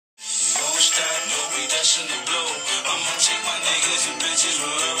destined to blow. I'ma take my niggas and bitches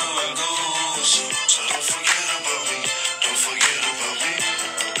wherever I go. So don't forget about me. Don't forget about me.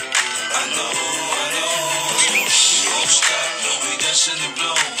 I know. We won't stop. No, we destined to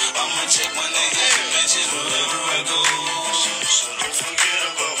blow. I'ma take my niggas and bitches wherever I go. So don't forget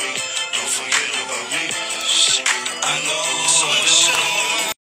about me. Don't forget about me. I know.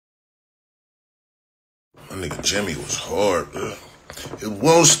 My nigga Jimmy was hard, bro. It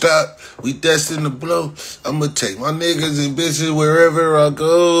won't stop. We destined to blow. I'ma take my niggas and bitches wherever I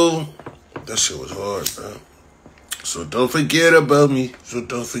go. That shit was hard, bro. So don't forget about me. So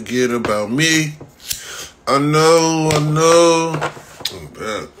don't forget about me. I know.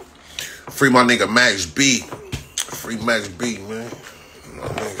 Free my nigga Max B. Free Max B, man. My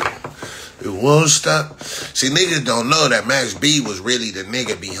nigga. It won't stop. See, niggas don't know that Max B was really the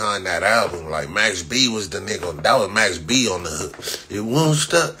nigga behind that album. Like, Max B was the nigga. That was Max B on the hook. It won't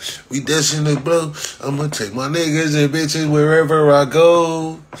stop. We destined to blow. I'ma take my niggas and bitches wherever I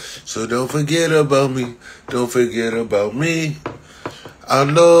go. So don't forget about me. Don't forget about me. I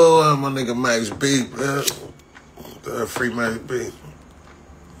know I'm my nigga Max B, bro. Free Max B.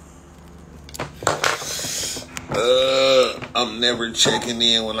 I'm never checking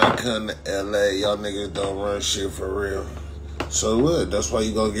in when I come to LA. Y'all niggas don't run shit for real. So what? That's why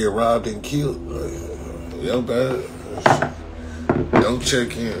you gonna get robbed and killed. Like, yo, bad. Don't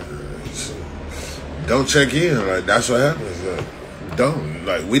check in. Don't check in. Like, that's what happens. Like, don't.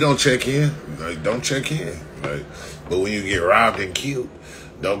 Like, we don't check in. Like, don't check in. Like, but when you get robbed and killed,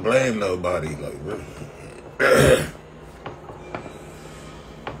 don't blame nobody. Like, bro.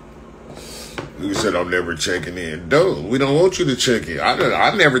 You said I'm never checking in. Don't. We don't want you to check in.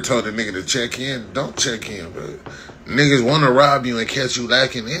 I never told a nigga to check in. Don't check in, bro. Niggas want to rob you and catch you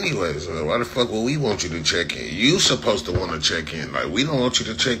lacking anyway. So why the fuck would we want you to check in? You supposed to want to check in. Like, we don't want you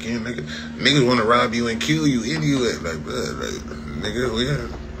to check in, nigga. Niggas want to rob you and kill you anyway. Like, bro,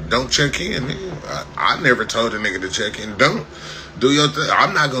 nigga, don't check in, nigga. I never told a nigga to check in. Don't. Do your thing.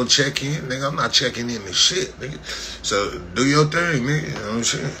 I'm not gonna check in, nigga. I'm not checking in the shit, nigga. So do your thing, nigga. You know what I'm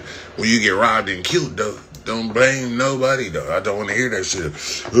saying? When you get robbed and killed, though, don't blame nobody, though. I don't want to hear that shit.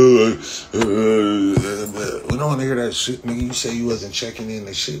 We don't want to hear that shit, nigga. You say you wasn't checking in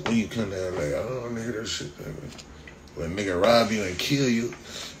the shit when you come to LA. I don't want to hear that shit, nigga. When a nigga rob you and kill you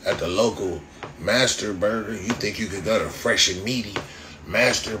at the local Master Burger, you think you could go to Fresh and Meaty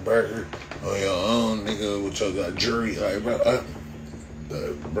Master Burger on your own, nigga, with your jury. Like,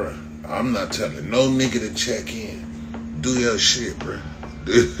 bro, I'm not telling no nigga to check in. Do your shit, bro.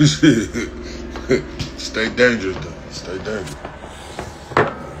 Stay dangerous, though. Stay dangerous.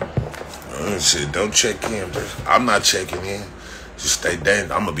 Shit, don't check in, bro. I'm not checking in. Just stay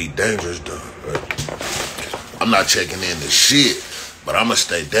dangerous. I'm gonna be dangerous, though. I'm not checking in the shit, but I'm gonna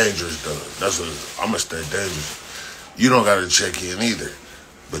stay dangerous, though. That's what I'm gonna stay dangerous. You don't gotta check in either,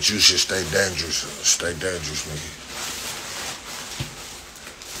 but you should stay dangerous. Stay dangerous, nigga.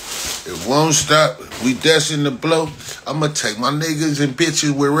 It won't stop. We destined to blow. I'ma take my niggas and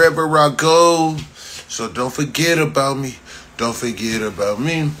bitches wherever I go. So don't forget about me. Don't forget about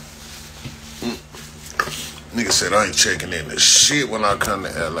me. Nigga said I ain't checking in the shit when I come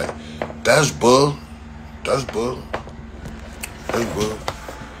to LA. That's bull. That's bull. That's bull.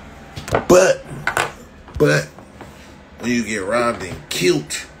 But when you get robbed and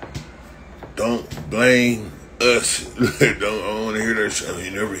killed, don't blame us. I don't want to hear that shit. I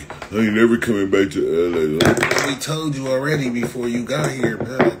ain't never coming back to LA. We told you already before you got here,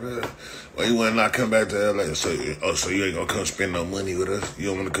 man. Why you want to not come back to LA? So you ain't gonna come spend no money with us? You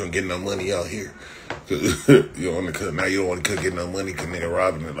don't want to come get no money out here? You don't want to come. Now you don't want to come get no money because nigga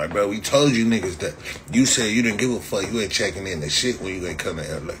robbing it. Like, bro, we told you niggas that. You said you didn't give a fuck. You ain't checking in the shit when you ain't come to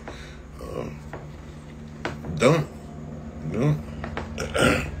LA. Don't.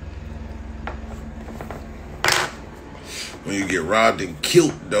 When you get robbed and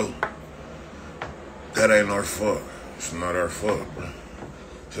killed, though, that ain't our fault. It's not our fault, bro.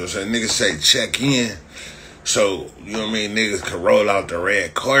 So niggas say check in, so, you know what I mean, niggas can roll out the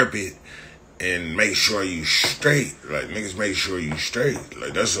red carpet and make sure you straight. Like, niggas make sure you straight.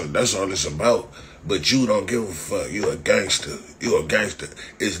 Like, that's all it's about. But you don't give a fuck. You a gangster. You a gangster.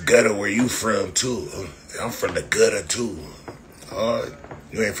 It's gutter where you from, too. I'm from the gutter, too. All right?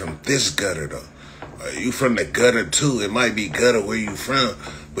 You ain't from this gutter, though. You from the gutter, too. It might be gutter where you from,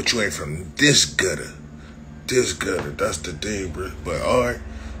 but you ain't from this gutter. This gutter. That's the thing, bro. But, all right,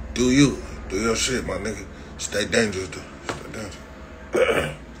 do you. Do your shit, my nigga. Stay dangerous, though. Stay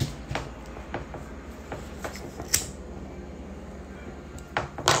dangerous.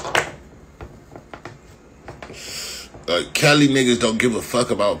 Like, Cali niggas don't give a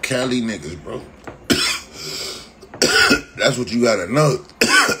fuck about Cali niggas, bro. That's what you gotta know.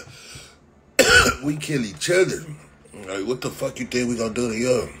 We kill each other. Like, what the fuck you think we gonna do to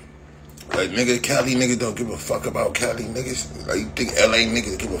y'all? Like, nigga, Cali niggas don't give a fuck about Cali niggas. Like, you think LA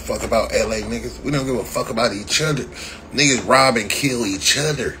niggas give a fuck about LA niggas? We don't give a fuck about each other. Niggas rob and kill each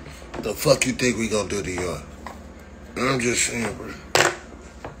other. What the fuck you think we gonna do to y'all? I'm just saying, bro.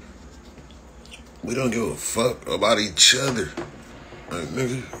 We don't give a fuck about each other. Like,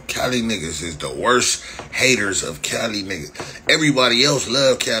 nigga, Cali niggas is the worst haters of Cali niggas. Everybody else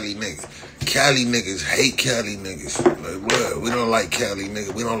love Cali niggas. Cali niggas hate Cali niggas. Like, blood, we don't like Cali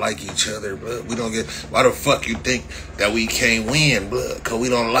niggas. We don't like each other, blood. We don't get... Why the fuck you think that we can't win, blood? Because we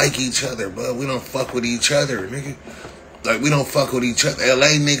don't like each other, blood. We don't fuck with each other, nigga. Like, we don't fuck with each other.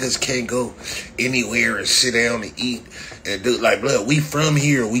 LA niggas can't go anywhere and sit down and eat and do... Like, blood, we from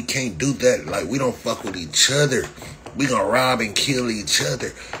here. We can't do that. Like, we don't fuck with each other. We gonna rob and kill each other.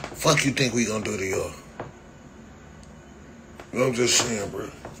 Fuck you think we gonna do to y'all? You know what I'm just saying, bro.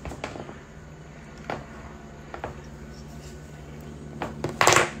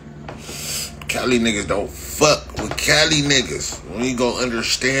 Cali niggas don't fuck with Cali niggas. When you gonna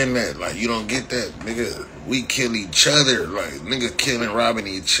understand that? Like, you don't get that, nigga. We kill each other. Like, niggas killing, robbing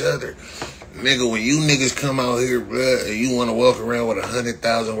each other. Nigga, when you niggas come out here, blood, and you wanna walk around with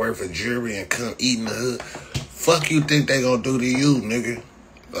 100,000 worth of jewelry and come eat in the hood, fuck you think they gonna do to you, nigga?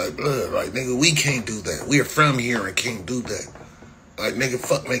 Like, blood, like, nigga, we can't do that. We're from here and can't do that. Like, nigga,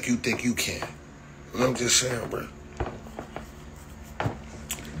 fuck make you think you can. You know what I'm just saying, bro?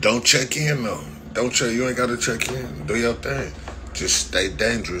 Don't check in, though. Don't check. You ain't got to check in. Do your thing. Just stay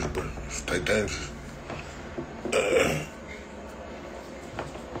dangerous, bro. Stay dangerous.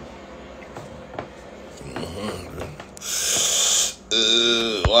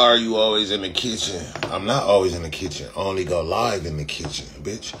 Why are you always in the kitchen? I'm not always in the kitchen. I only go live in the kitchen,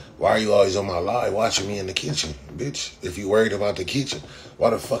 bitch. Why are you always on my live watching me in the kitchen, bitch? If you worried about the kitchen,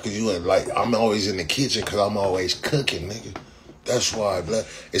 why the fuck is you in, like, I'm always in the kitchen because I'm always cooking, nigga. That's why, blood.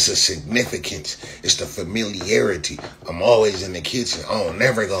 It's a significance. It's the familiarity. I'm always in the kitchen. I don't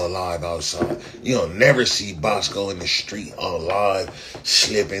never go live outside. You don't never see Boskoe in the street on live,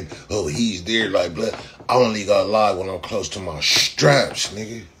 slipping. Oh, he's there, like, blood. I only go live when I'm close to my straps,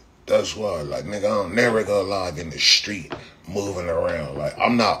 nigga. That's why, like, nigga, I don't never go live in the street, moving around. Like,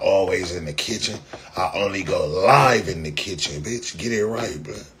 I'm not always in the kitchen. I only go live in the kitchen, bitch. Get it right,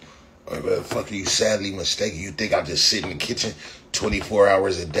 blood. Like, fuck, you sadly mistaken. You think I just sit in the kitchen 24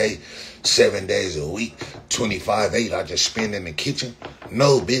 hours a day, 7 days a week, 25/8 I just spend in the kitchen?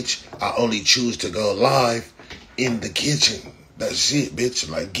 No, bitch. I only choose to go live in the kitchen. That's it, bitch.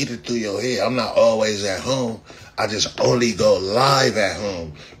 Like, get it through your head. I'm not always at home. I just only go live at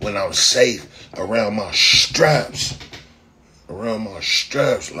home when I'm safe around my straps. Around my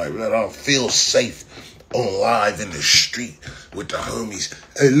straps. Like, I don't feel safe on live in the street with the homies.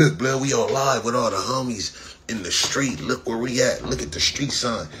 Hey, look, blood, we on live with all the homies in the street. Look where we at. Look at the street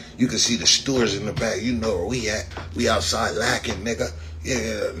sign. You can see the stores in the back. You know where we at. We outside lacking, nigga.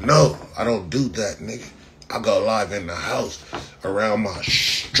 Yeah, no, I don't do that, nigga. I go live in the house around my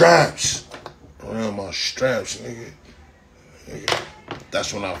straps. Around my straps, nigga.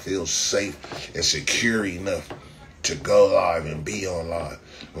 That's when I feel safe and secure enough to go live and be on live.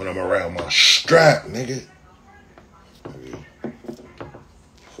 When I'm around my strap, nigga.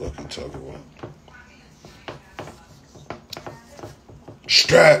 Fuck you talking about?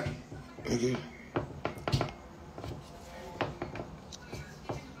 Strap, nigga.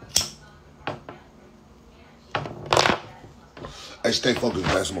 Hey, stay focused,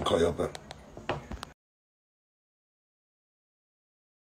 guys. I'm gonna call you up.